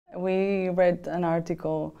We read an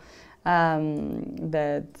article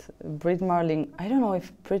that Brit Marling, I don't know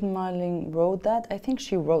if Brit Marling wrote that, I think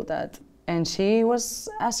she wrote that. And she was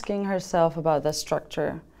asking herself about the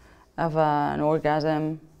structure of an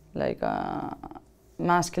orgasm, like a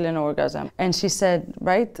masculine orgasm. And she said,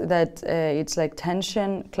 right, that it's like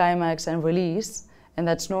tension, climax, and release. And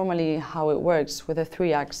that's normally how it works with a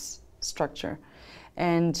 3-act structure.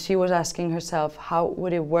 And she was asking herself, how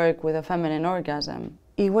would it work with a feminine orgasm?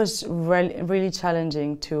 It was really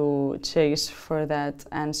challenging to chase for that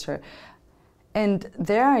answer. And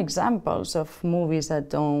there are examples of movies that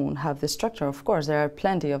don't have the structure, of course, there are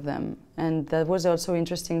plenty of them. And that was also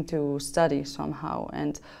interesting to study somehow.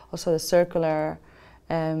 And also the circular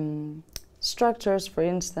structures, for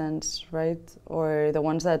instance, right? Or the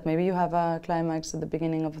ones that maybe you have a climax at the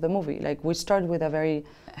beginning of the movie. Like we start with a very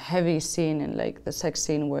heavy scene, and like the sex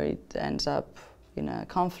scene where it ends up in a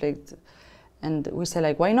conflict. And we say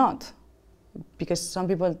like, why not? Because some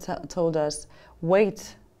people told us,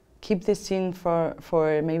 wait, keep this scene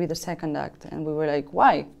for maybe the second act. And we were like,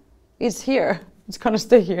 why? It's here, it's gonna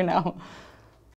stay here now.